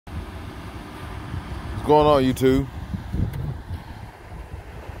going on, YouTube?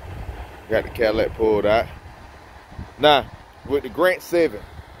 Got the Cadillac pulled out. Now, with the Grant 7,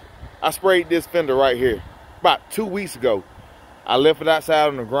 I sprayed this fender right here about 2 weeks ago. I left it outside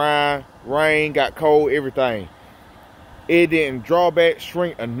on the grind, rain, got cold, everything. It didn't draw back,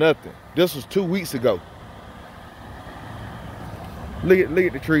 shrink, or nothing. This was 2 weeks ago. Look at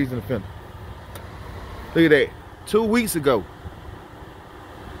the trees in the fender. Look at that. 2 weeks ago.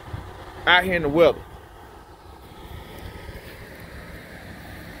 Out here in the weather.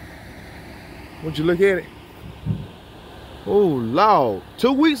 Would you look at it? Oh, Lord.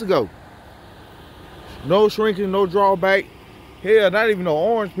 2 weeks ago. No shrinking, no drawback. Hell, not even no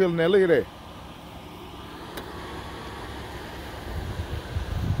orange peel in there. Look at that.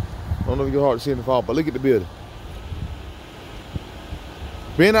 I don't know if you're hard to see in the fall, but look at the building.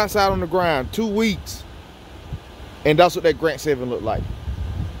 Been outside on the ground 2 weeks. And that's what that Grant 7 looked like.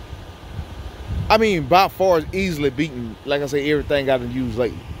 I mean, by far is easily beating, like I say, everything I've used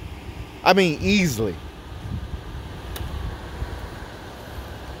lately. I mean, easily.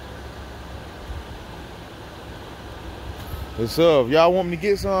 What's up? If y'all want me to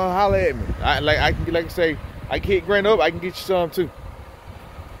get some, holler at me. Like I say, I can hit Grant up, I can get you some too.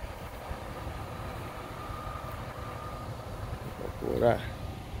 Boy,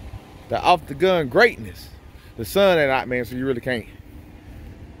 that off the gun greatness. The sun ain't out, man, so you really can't.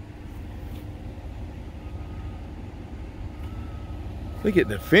 Look at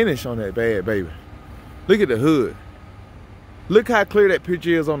the finish on that bad baby. Look at the hood. Look how clear that picture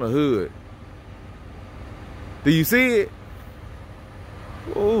is on the hood. Do you see it?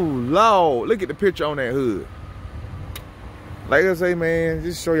 Oh, Lord. Look at the picture on that hood. Like I say, man,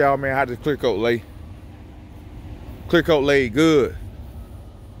 just show y'all, man, how this clear coat lay. Clear coat lay good.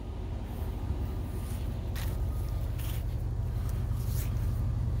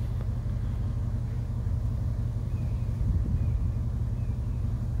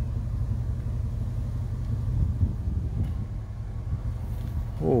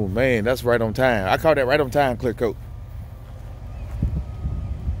 Oh man, that's right on time. I call that right on time clear coat.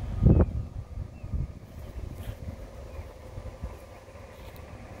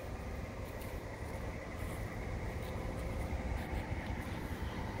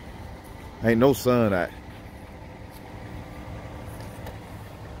 Ain't no sun out.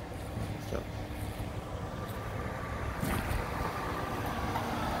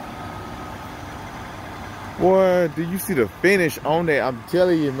 Boy, do you see the finish on that? I'm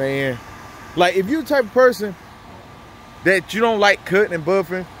telling you, man. Like, if you're the type of person that you don't like cutting and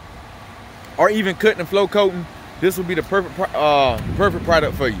buffing, or even cutting and flow coating, this will be the perfect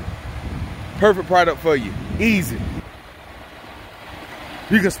product for you. Perfect product for you. Easy.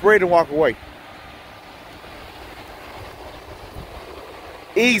 You can spray it and walk away.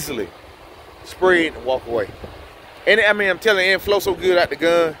 Easily. Spray it and walk away. And I mean, I'm telling you, it flows so good out the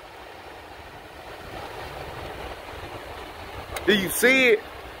gun. Do you see it?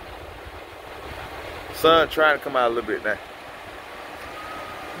 Sun trying to come out a little bit now.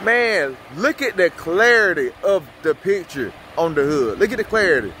 Man, look at the clarity of the picture on the hood. Look at the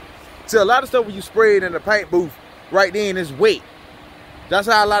clarity. See, a lot of stuff when you spray it in the paint booth, right then it's wet. That's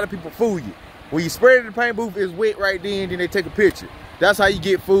how a lot of people fool you. When you spray it in the paint booth, it's wet right then they take a picture. That's how you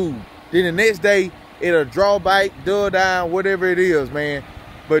get fooled. Then the next day, it'll draw back, dull down, whatever it is, man.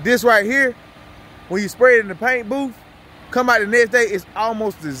 But this right here, when you spray it in the paint booth, come out the next day, it's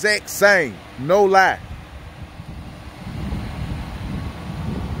almost the exact same. No lie.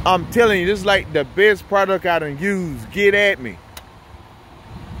 I'm telling you, this is like the best product I done used. Get at me.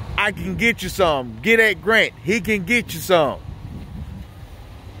 I can get you some. Get at Grant. He can get you some.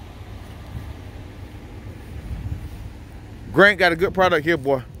 Grant got a good product here,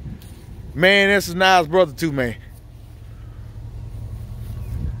 boy. Man, this is Niles' brother too, man.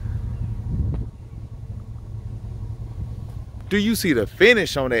 Do you see the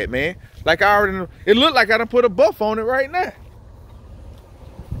finish on that, man? Like I already know, it looked like I done put a buff on it right now.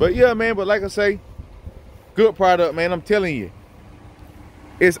 But yeah, man, but like I say, good product, man. I'm telling you.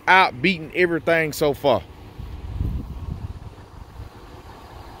 It's out beating everything so far.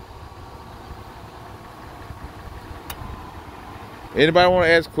 Anybody want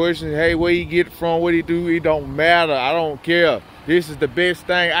to ask questions? Hey, where you get it from? What do you do? It don't matter. I don't care. This is the best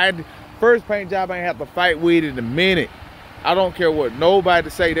thing. First paint job I ain't have to fight with in a minute. I don't care what nobody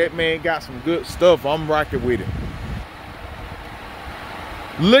say. That man got some good stuff. I'm rocking with it.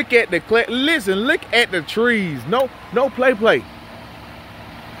 Look at the listen. Look at the trees. No play.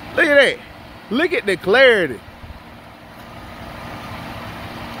 Look at that. Look at the clarity.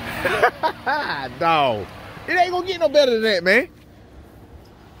 Dog. It ain't gonna get no better than that, man.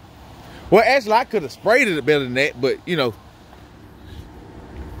 Well, actually, I could have sprayed it better than that, but you know.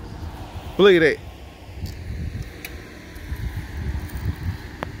 Look at that.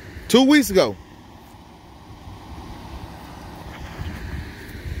 2 weeks ago.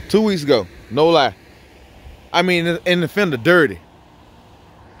 2 weeks ago. No lie. I mean, and the fender dirty.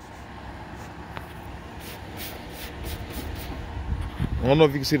 I don't know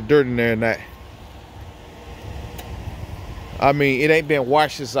if you can see the dirt in there or not. I mean, it ain't been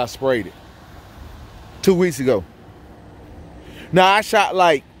washed since I sprayed it. 2 weeks ago. Now, I shot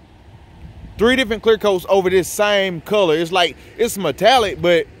like 3 different clear coats over this same color. It's like, it's metallic,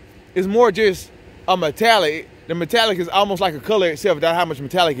 but it's more just a metallic. The metallic is almost like a color itself, without how much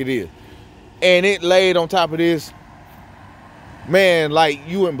metallic it is. And it laid on top of this. Man, like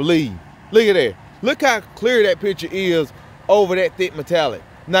you wouldn't believe. Look at that. Look how clear that picture is over that thick metallic.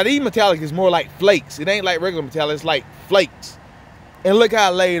 Now, these metallic is more like flakes. It ain't like regular metallic, it's like flakes. And look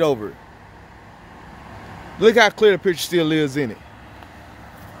how it laid over it. Look how clear the picture still is in it.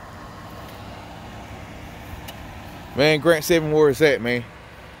 Man, Grant 7, where it's at, man.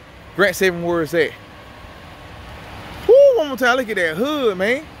 Grant 7, where it's at. Woo, one more time, look at that hood,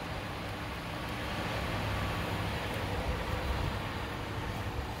 man.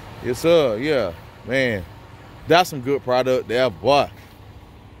 Yes, sir, yeah, man. That's some good product there, boy.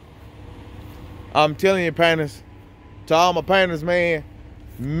 I'm telling you, painters, to all my painters, man,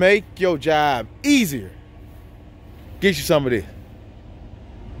 make your job easier. Get you some of this.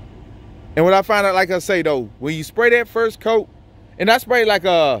 And what I find out, like I say though, when you spray that first coat, and I sprayed like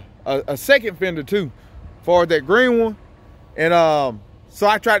a second fender too, for that green one. And so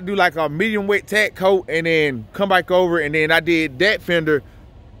I tried to do like a medium wet tack coat and then come back over, and then I did that fender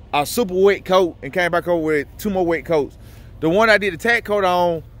a super wet coat and came back over with 2 more wet coats. The one I did the tack coat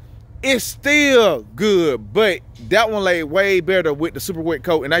on, it's still good, but that one laid way better with the super wet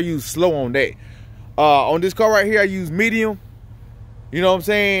coat, and I used slow on that. On this car right here, I use medium. You know what I'm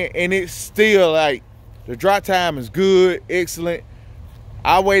saying? And it's still like, the dry time is good, excellent.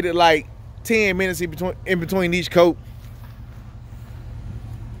 I waited like 10 minutes in between each coat.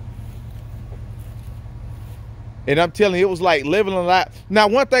 And I'm telling you, it was like living a lot. Now,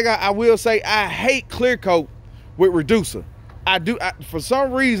 one thing I will say, I hate clear coat with reducer. For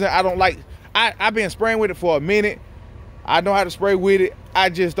some reason, I don't like, I've been spraying with it for a minute. I know how to spray with it. I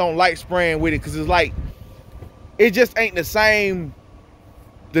just don't like spraying with it because it's like, it just ain't the same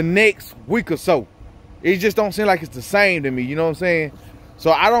the next week or so. It just don't seem like it's the same to me, you know what I'm saying?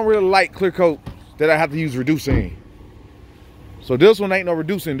 So I don't really like clear coat that I have to use reducer in. So this one ain't no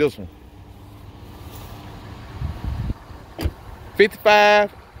reducer in this one.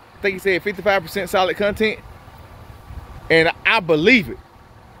 55, I think he said 55% solid content. And I believe it.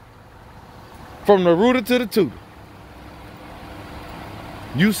 From the rooter to the tutor.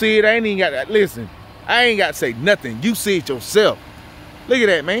 You see it, I ain't even got to, listen, I ain't got to say nothing. You see it yourself. Look at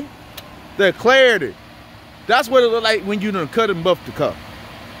that, man. The clarity. That's what it look like when you done cut and buff the car.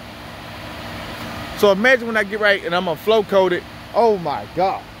 So imagine when I get right and I'm gonna flow coat it. Oh my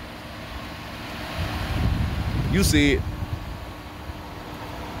God. You see it.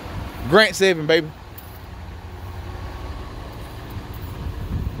 Grant 7, baby.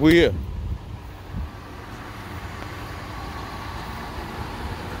 We here.